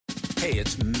Hey,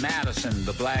 it's Madison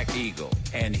the Black Eagle,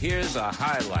 and here's a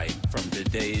highlight from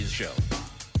today's show.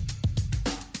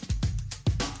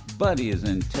 Buddy is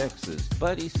in Texas.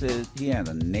 Buddy says he had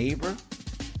a neighbor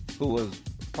who was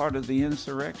part of the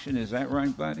insurrection. Is that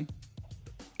right, Buddy?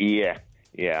 Yeah,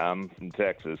 I'm from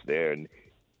Texas there, and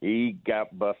he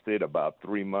got busted about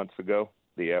 3 months ago.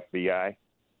 The FBI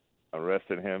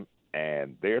arrested him,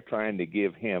 and they're trying to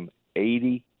give him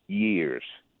 80 years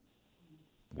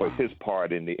for his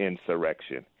part in the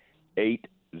insurrection. 80.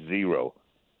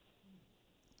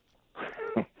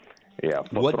 Yeah.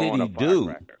 What did he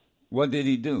do? What did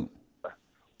he do?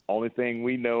 Only thing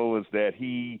we know is that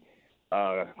he,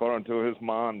 according to his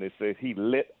mom, they said he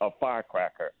lit a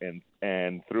firecracker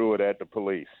and threw it at the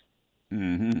police.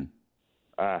 Mm-hmm.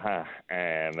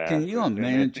 And can you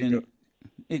imagine?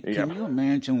 Can you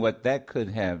imagine what that could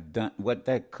have done? What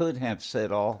that could have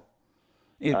set off?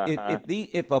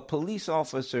 If a police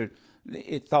officer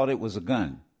thought it was a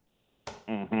gun,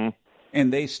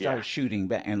 and they start shooting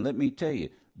back, and let me tell you,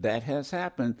 that has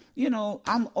happened. You know,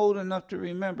 I'm old enough to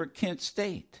remember Kent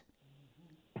State.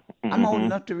 I'm old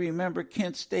enough to remember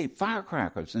Kent State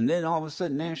firecrackers, and then all of a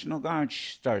sudden, National Guard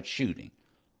starts shooting.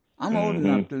 I'm old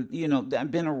enough to,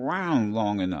 I've been around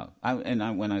long enough.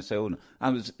 When I say old enough, I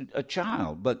was a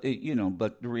child. But,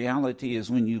 but the reality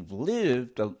is when you've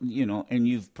lived, and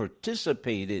you've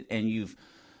participated and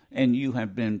you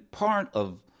have been part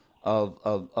of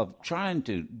trying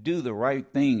to do the right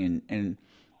thing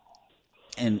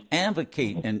and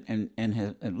advocate and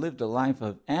have lived a life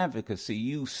of advocacy,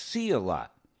 you see a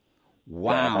lot.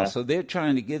 Wow. So they're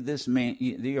trying to give this man,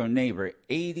 your neighbor,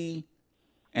 80.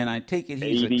 And I take it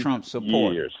he's a Trump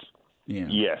supporter. Years. Yeah.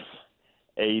 Yes,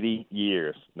 80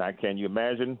 years. Now, can you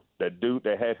imagine that dude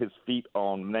that had his feet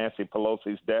on Nancy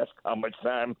Pelosi's desk? How much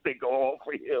time they go on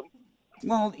for him?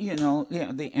 Well,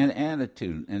 the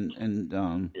attitude and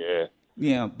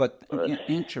but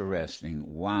interesting.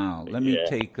 Wow. Let me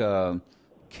take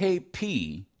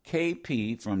KP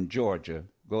from Georgia.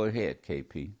 Go ahead,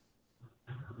 KP.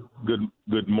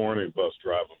 Good morning, bus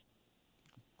driver.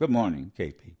 Good morning,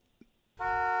 KP.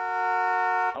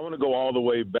 I want to go all the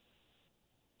way back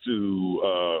to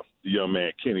the young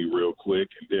man Kenny real quick,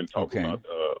 and then talk about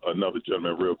another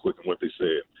gentleman real quick and what they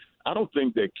said. I don't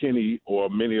think that Kenny or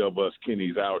many of us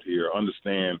Kennys out here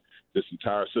understand this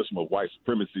entire system of white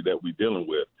supremacy that we're dealing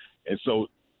with. And so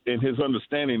in his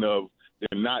understanding of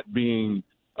there not being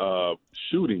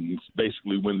shootings,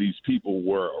 basically, when these people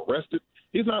were arrested,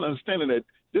 he's not understanding that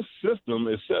this system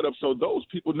is set up so those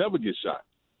people never get shot.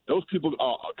 Those people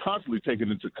are constantly taken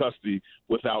into custody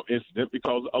without incident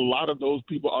because a lot of those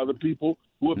people are the people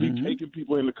who will be taking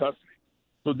people into custody.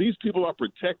 So these people are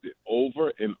protected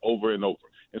over and over and over.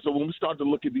 And so when we start to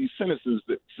look at these sentences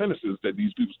that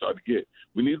these people start to get,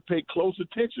 we need to pay close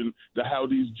attention to how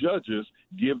these judges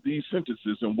give these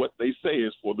sentences and what they say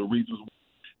is for the reasons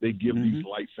they give these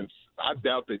light sentences. I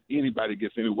doubt that anybody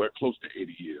gets anywhere close to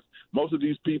 80 years. Most of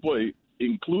these people,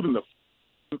 including the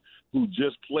who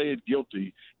just pled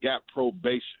guilty, got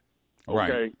probation. Okay?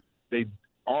 Right. They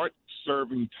aren't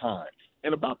serving time.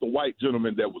 And about the white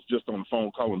gentleman that was just on the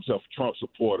phone calling himself a Trump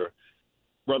supporter,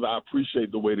 brother, I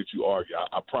appreciate the way that you argue.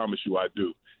 I promise you I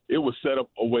do. It was set up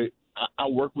a way. I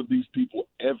work with these people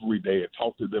every day and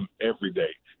talk to them every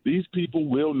day. These people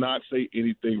will not say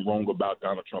anything wrong about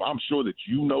Donald Trump. I'm sure that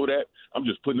you know that. I'm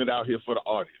just putting it out here for the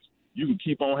audience. You can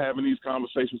keep on having these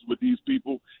conversations with these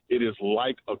people. It is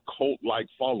like a cult-like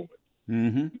following.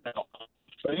 Now, I'm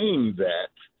saying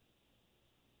that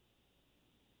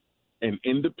an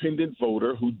independent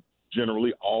voter who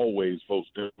generally always votes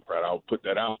Democrat, I'll put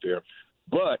that out there,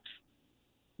 but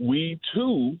we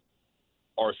too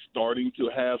are starting to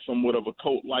have somewhat of a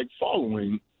cult-like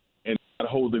following and not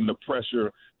holding the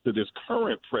pressure to this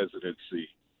current presidency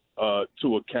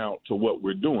to account to what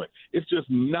we're doing. It's just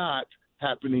not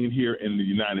happening here in the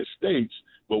United States.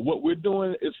 But what we're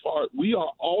doing as far we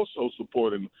are also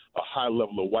supporting a high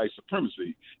level of white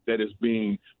supremacy that is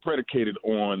being predicated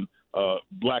on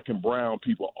black and brown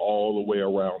people all the way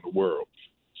around the world.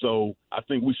 So I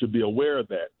think we should be aware of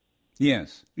that.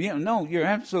 Yes. Yeah, no, you're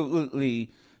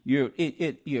absolutely you're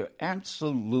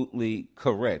absolutely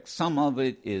correct. Some of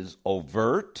it is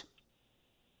overt.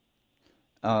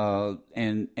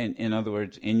 And in other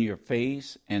words, in your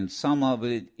face, and some of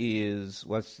it is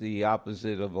what's the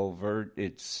opposite of overt?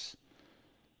 It's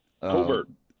covert.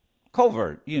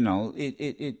 Covert.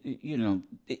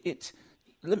 It's.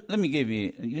 Let me give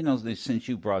you. Since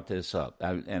you brought this up,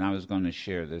 and I was going to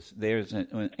share this. There's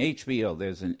on HBO.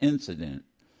 There's an incident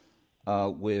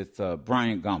with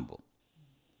Bryant Gumbel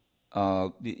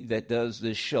that does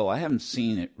this show. I haven't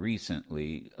seen it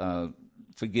recently.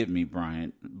 forgive me,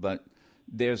 Brian, but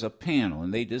there's a panel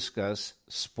and they discuss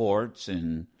sports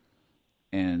and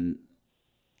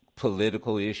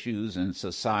political issues and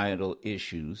societal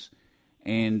issues.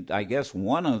 And I guess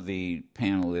one of the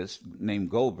panelists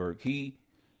named Goldberg, he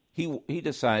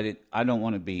decided I don't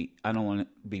want to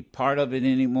be part of it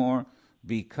anymore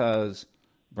because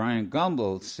Brian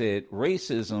Gumbel said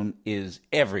racism is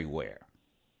everywhere.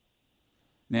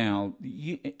 Now,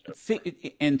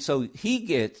 and so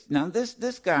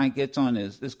this guy gets on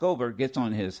this Goldberg gets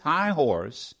on his high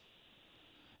horse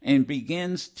and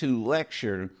begins to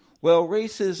lecture. Well,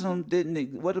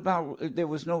 racism what about, there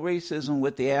was no racism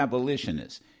with the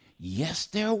abolitionists? Yes,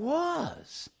 there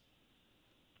was.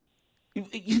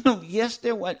 Yes,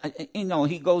 there was.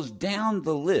 He goes down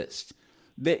the list.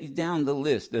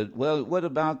 Well, what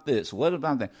about this? What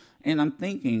about that? And I'm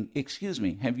thinking, excuse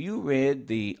me, have you read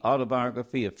the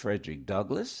autobiography of Frederick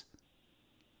Douglass?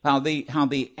 How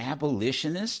the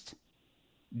abolitionists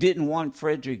didn't want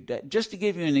Frederick. Just to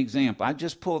give you an example, I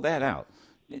just pulled that out.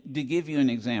 To give you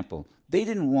an example, they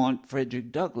didn't want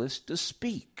Frederick Douglass to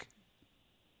speak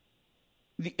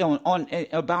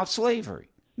about slavery.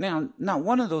 Now, not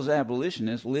one of those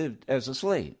abolitionists lived as a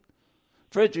slave.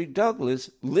 Frederick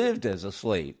Douglass lived as a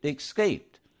slave,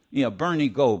 escaped. Bernie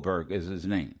Goldberg is his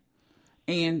name.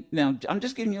 And now I'm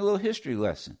just giving you a little history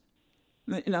lesson.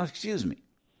 Now, excuse me.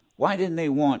 Why didn't they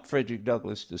want Frederick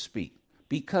Douglass to speak?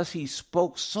 Because he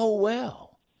spoke so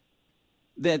well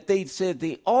that they said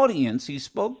the audience he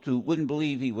spoke to wouldn't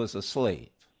believe he was a slave.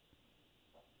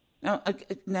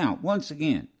 Now, once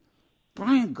again,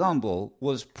 Brian Gumbel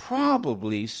was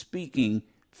probably speaking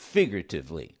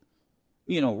figuratively.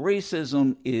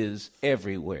 Racism is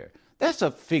everywhere. That's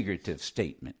a figurative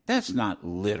statement. That's not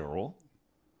literal.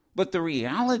 But the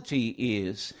reality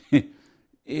is, I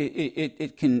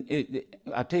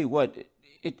tell you what,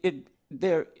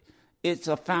 it's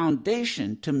a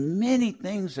foundation to many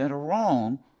things that are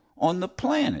wrong on the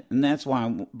planet. And that's why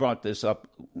I brought this up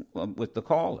with the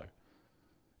caller.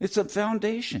 It's a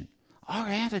foundation. Our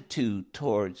attitude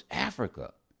towards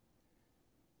Africa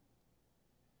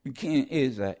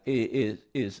is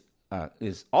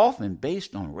often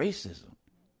based on racism,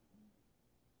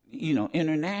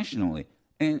 internationally.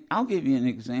 And I'll give you an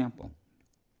example.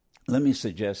 Let me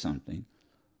suggest something.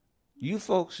 You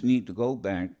folks need to go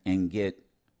back and get,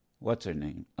 what's her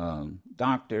name?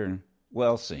 Dr.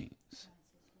 Welsing's,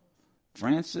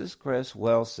 Frances Cress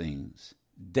Welsing's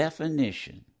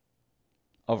definition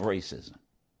of racism.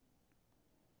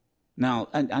 Now,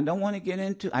 I don't want to get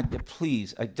into,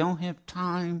 please, I don't have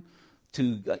time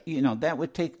to, that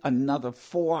would take another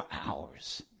 4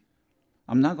 hours.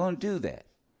 I'm not going to do that.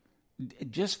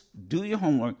 Just do your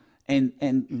homework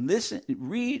and listen,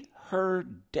 read her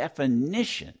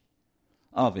definition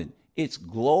of it. It's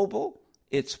global,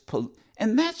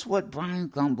 and that's what Brian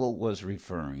Gumbel was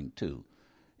referring to.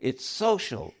 It's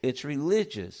social, it's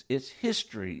religious, it's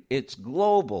history, it's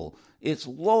global, it's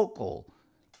local,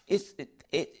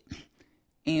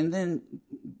 and then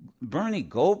Bernie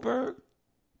Goldberg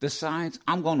decides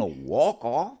I'm going to walk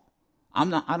off. I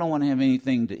don't want to have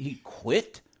anything he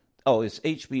quit. Oh, it's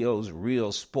HBO's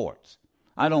Real Sports.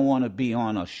 I don't want to be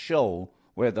on a show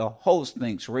where the host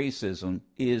thinks racism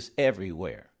is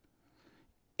everywhere.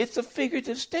 It's a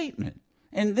figurative statement.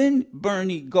 And then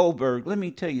Bernie Goldberg, let me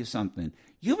tell you something.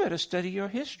 You better study your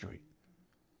history.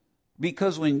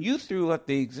 Because when you threw up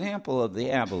the example of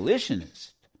the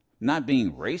abolitionists not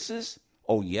being racist,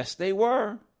 oh, yes, they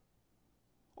were.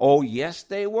 Oh, yes,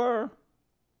 they were.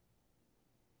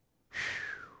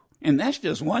 And that's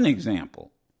just one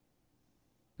example.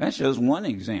 That's just one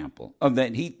example of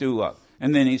that he threw up.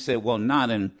 And then he said, well, not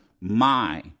in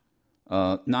my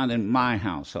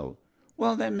household.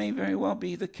 Well, that may very well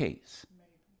be the case.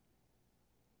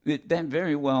 That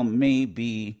very well may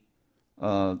be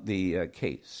the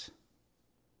case.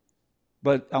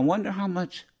 But I wonder how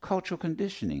much cultural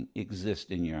conditioning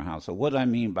exists in your household. What do I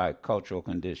mean by cultural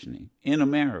conditioning? In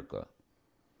America,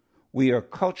 we are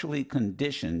culturally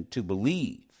conditioned to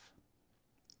believe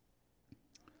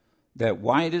that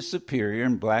white is superior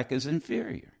and black is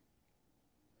inferior.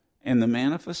 And the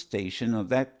manifestation of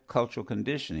that cultural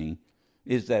conditioning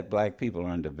is that black people are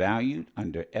undervalued,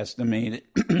 underestimated,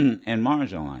 and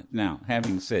marginalized. Now,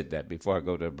 having said that, before I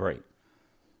go to a break,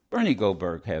 Bernie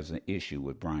Goldberg has an issue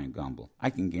with Brian Gumbel. I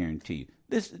can guarantee you.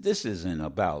 This isn't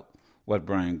about what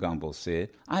Brian Gumbel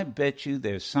said. I bet you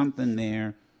there's something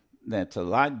there that's a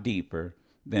lot deeper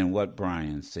than what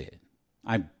Brian said.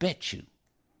 I bet you.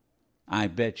 I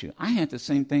had the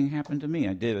same thing happen to me.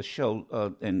 I did a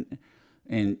show,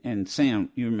 and Sam,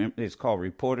 you remember, it's called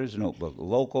Reporter's Notebook,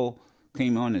 local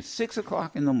came on at 6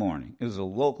 o'clock in the morning. It was a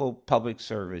local public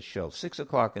service show, 6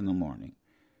 o'clock in the morning.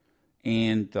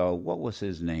 And what was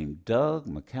his name? Doug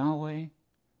McElway?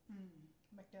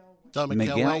 Doug McElway.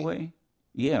 McElway?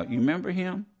 Yeah, you remember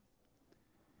him?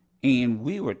 And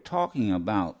we were talking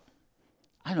about,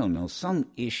 I don't know, some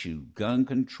issue, gun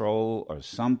control or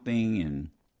something, and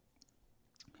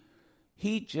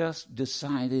he just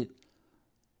decided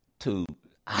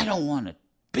I don't want to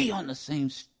be on the same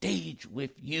stage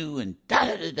with you, and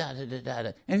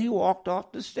da-da-da-da-da-da-da. And he walked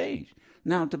off the stage.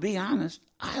 Now, to be honest,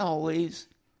 I always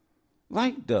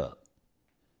liked Doug.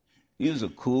 He was a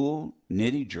cool,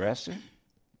 nitty dresser.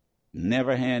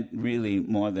 Never had really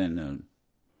more than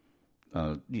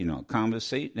a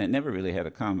conversation. I never really had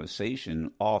a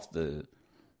conversation off the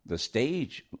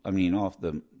stage. I mean, off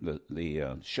the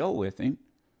show with him.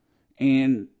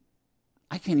 And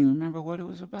I can't even remember what it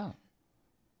was about.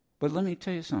 But let me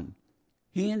tell you something.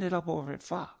 He ended up over at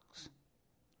Fox.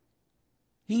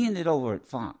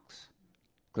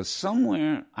 Because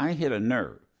somewhere I hit a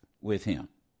nerve with him.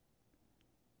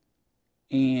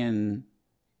 And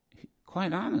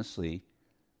quite honestly,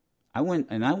 I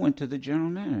went to the general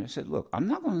manager. I said, look, I'm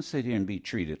not going to sit here and be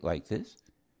treated like this.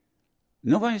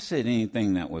 Nobody said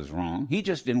anything that was wrong. He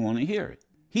just didn't want to hear it.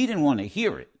 He didn't want to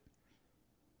hear it.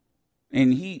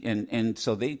 And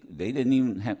so they didn't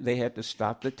even have, they had to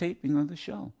stop the taping of the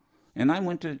show. And I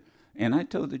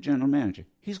told the general manager,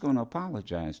 he's going to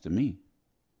apologize to me.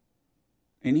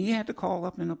 And he had to call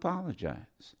up and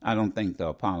apologize. I don't think the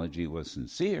apology was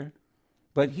sincere,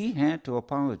 but he had to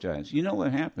apologize. You know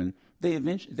what happened? They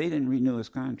didn't renew his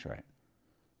contract.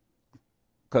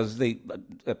 Because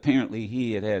apparently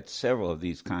he had several of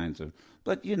these kinds of,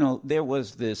 but there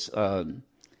was this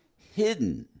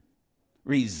hidden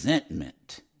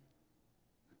resentment.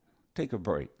 Take a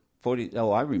break.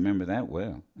 I remember that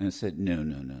well. And I said, no.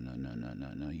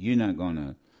 You're not going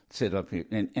to sit up here.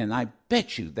 And I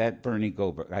bet you that Bernie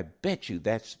Goldberg, I bet you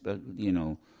that's,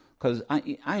 because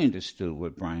I understood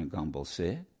what Brian Gumbel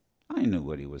said. I knew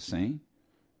what he was saying.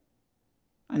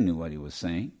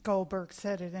 Goldberg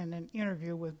said it in an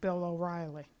interview with Bill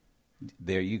O'Reilly.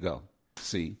 There you go.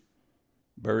 See?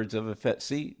 Birds of a feather.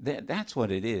 See, that's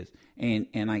what it is,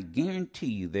 and I guarantee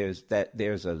you, there's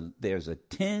a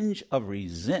tinge of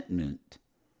resentment,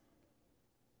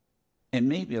 and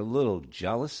maybe a little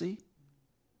jealousy,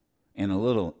 and a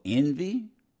little envy.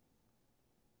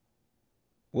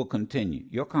 Will continue.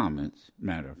 Your comments,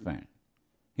 matter of fact,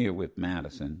 here with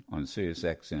Madison on Sirius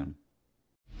XM.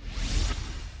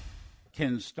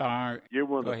 Ken Starr. You're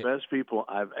one of the best people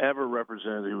I've ever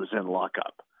represented who was in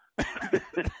lockup.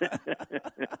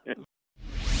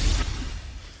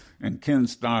 And Ken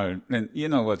Starr, and you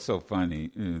know what's so funny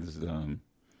is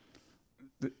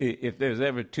if there's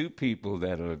ever two people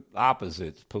that are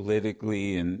opposites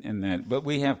politically and that, but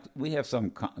we have some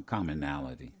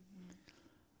commonality,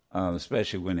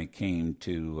 especially when it came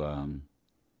to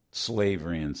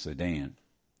slavery in Sudan.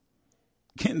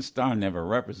 Ken Starr never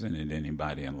represented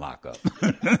anybody in lockup.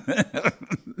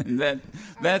 And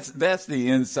that's the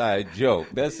inside joke.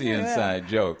 This is a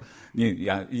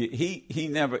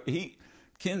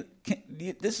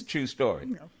true story.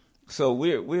 No. So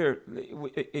we're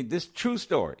this true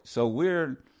story. So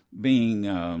we're being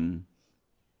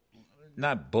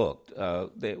not booked.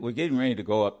 We're getting ready to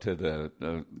go up to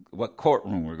the what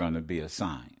courtroom we're going to be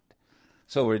assigned.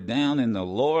 So we're down in the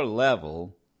lower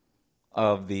level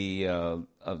of the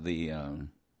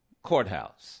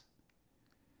courthouse,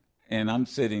 and I'm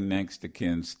sitting next to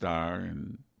Ken Starr,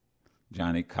 and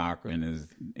Johnny Cochran is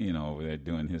over there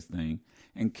doing his thing,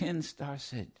 and Ken Starr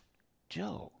said,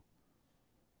 "Joe,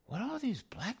 what are all these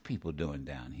black people doing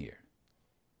down here?"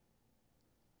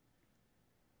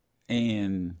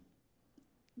 And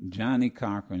Johnny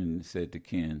Cochran said to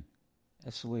Ken,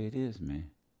 "That's the way it is,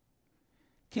 man."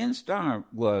 Ken Starr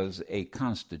was a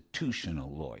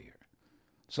constitutional lawyer.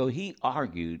 So he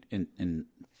argued in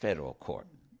federal court,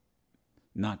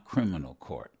 not criminal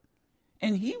court.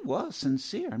 And he was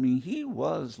sincere. I mean, he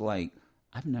was like,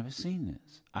 I've never seen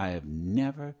this. I have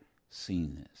never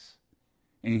seen this.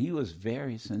 And he was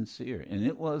very sincere. And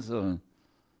it was an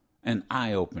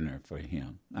eye-opener for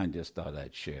him. I just thought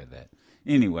I'd share that.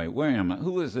 Anyway, where am I?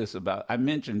 Who is this about? I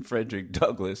mentioned Frederick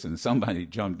Douglass, and somebody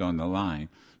jumped on the line.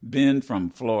 Ben from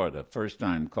Florida,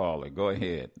 first-time caller. Go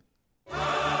ahead.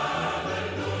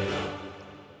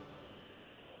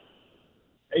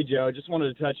 Hey, Joe, I just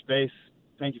wanted to touch base.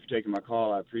 Thank you for taking my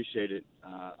call. I appreciate it.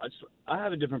 I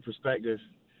have a different perspective.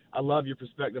 I love your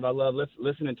perspective. I love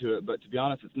listening to it. But to be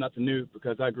honest, it's nothing new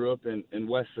because I grew up in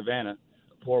West Savannah,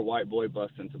 a poor white boy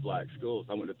bused into black schools.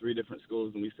 I went to 3 different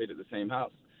schools, and we stayed at the same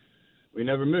house. We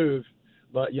never moved.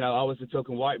 But, I was the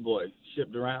token white boy,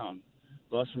 shipped around,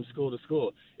 bused from school to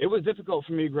school. It was difficult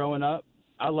for me growing up.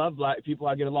 I love black people.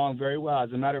 I get along very well.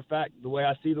 As a matter of fact, the way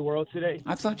I see the world today.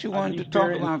 I thought you wanted to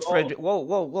talk about Frederick.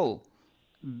 Whoa.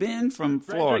 Ben from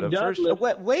Florida. Douglass,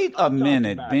 wait a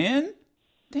minute, Ben.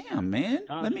 Damn, man.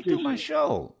 Let me do my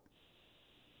show.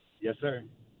 Yes, sir.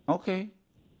 Okay.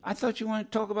 I thought you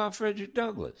wanted to talk about Frederick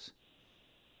Douglass.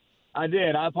 I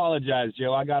did. I apologize,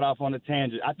 Joe. I got off on a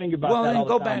tangent. I think about that all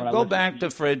the time. Go back to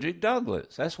Frederick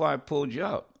Douglass. That's why I pulled you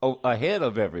up ahead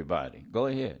of everybody. Go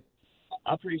ahead.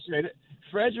 I appreciate it.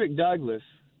 Frederick Douglass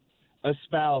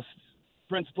espoused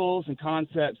principles and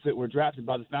concepts that were drafted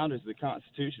by the founders of the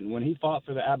Constitution. When he fought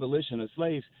for the abolition of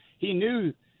slaves, he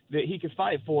knew that he could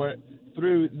fight for it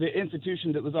through the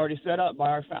institution that was already set up by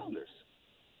our founders.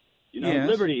 Yes.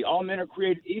 Liberty, all men are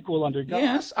created equal under God.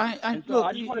 Yes,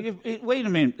 wait a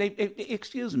minute.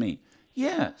 Excuse me.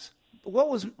 Yes. What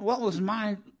was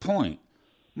my point?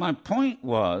 My point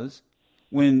was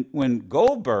when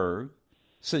Goldberg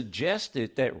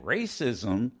suggested that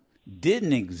racism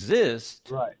didn't exist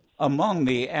among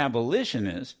the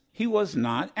abolitionists, he was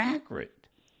not accurate.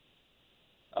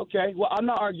 Okay, well, I'm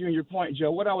not arguing your point,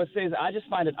 Joe. What I would say is I just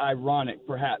find it ironic,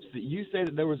 perhaps, that you say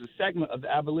that there was a segment of the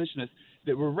abolitionists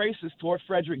that were racist toward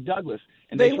Frederick Douglass,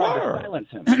 and they tried to silence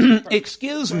him.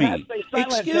 Excuse me.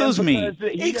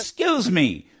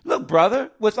 Look,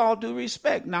 brother, with all due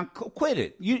respect, now quit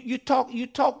it.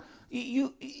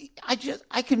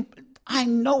 I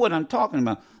know what I'm talking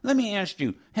about. Let me ask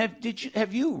you,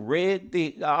 have you read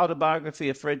the autobiography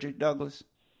of Frederick Douglass?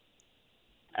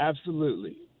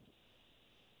 Absolutely.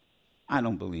 I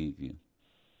don't believe you.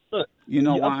 Look, you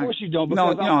know why? Of course you don't.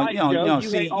 Because no. You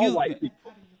hate all white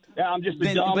people. Yeah, I'm just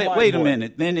a dumb white boy. Wait a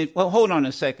minute. Hold on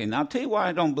a second. I'll tell you why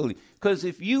I don't believe. Because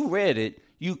if you read it,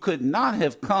 you could not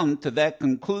have come to that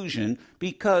conclusion,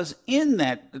 because in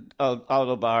that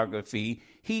autobiography,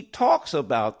 he talks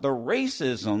about the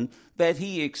racism that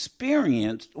he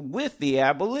experienced with the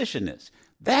abolitionists.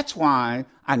 That's why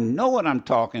I know what I'm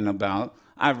talking about.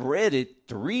 I've read it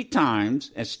 3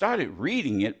 times and started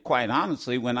reading it, quite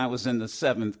honestly, when I was in the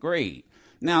 7th grade.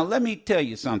 Now, let me tell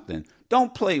you something.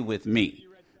 Don't play with me,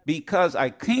 because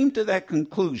I came to that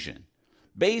conclusion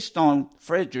based on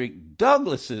Frederick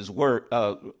Douglass's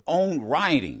own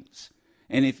writings.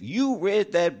 And if you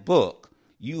read that book,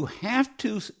 you have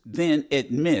to then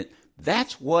admit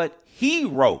that's what he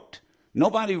wrote.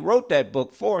 Nobody wrote that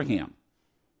book for him.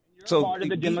 You're part of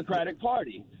the Democratic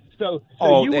Party.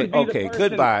 Okay,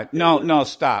 goodbye. No,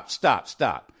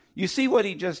 stop. You see what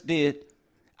he just did?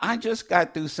 I just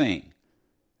got through saying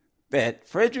that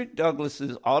Frederick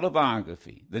Douglass's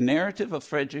autobiography, The Narrative of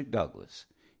Frederick Douglass,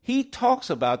 he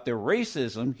talks about the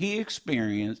racism he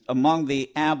experienced among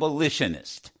the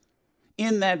abolitionists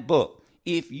in that book.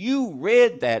 If you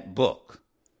read that book,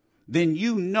 then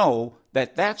you know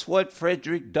that that's what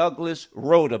Frederick Douglass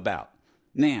wrote about.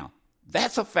 Now,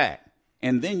 that's a fact.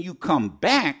 And then you come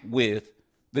back with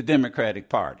the Democratic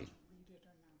Party.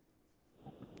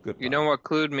 Goodbye. You know what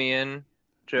clued me in,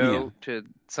 Joe, to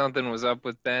something was up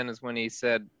with Ben, is when he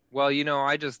said, well,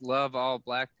 I just love all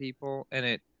black people.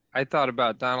 And I thought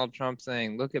about Donald Trump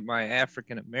saying, look at my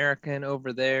African American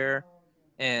over there.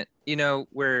 And,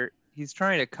 where he's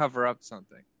trying to cover up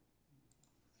something.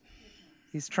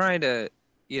 He's trying to,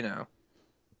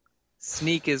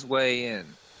 sneak his way in.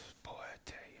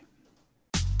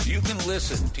 You can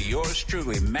listen to yours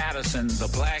truly, Madison the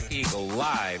Black Eagle,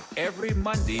 live every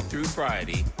Monday through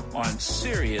Friday on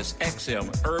Sirius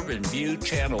XM Urban View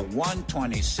Channel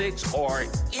 126 or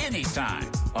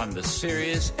anytime on the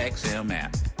Sirius XM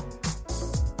app.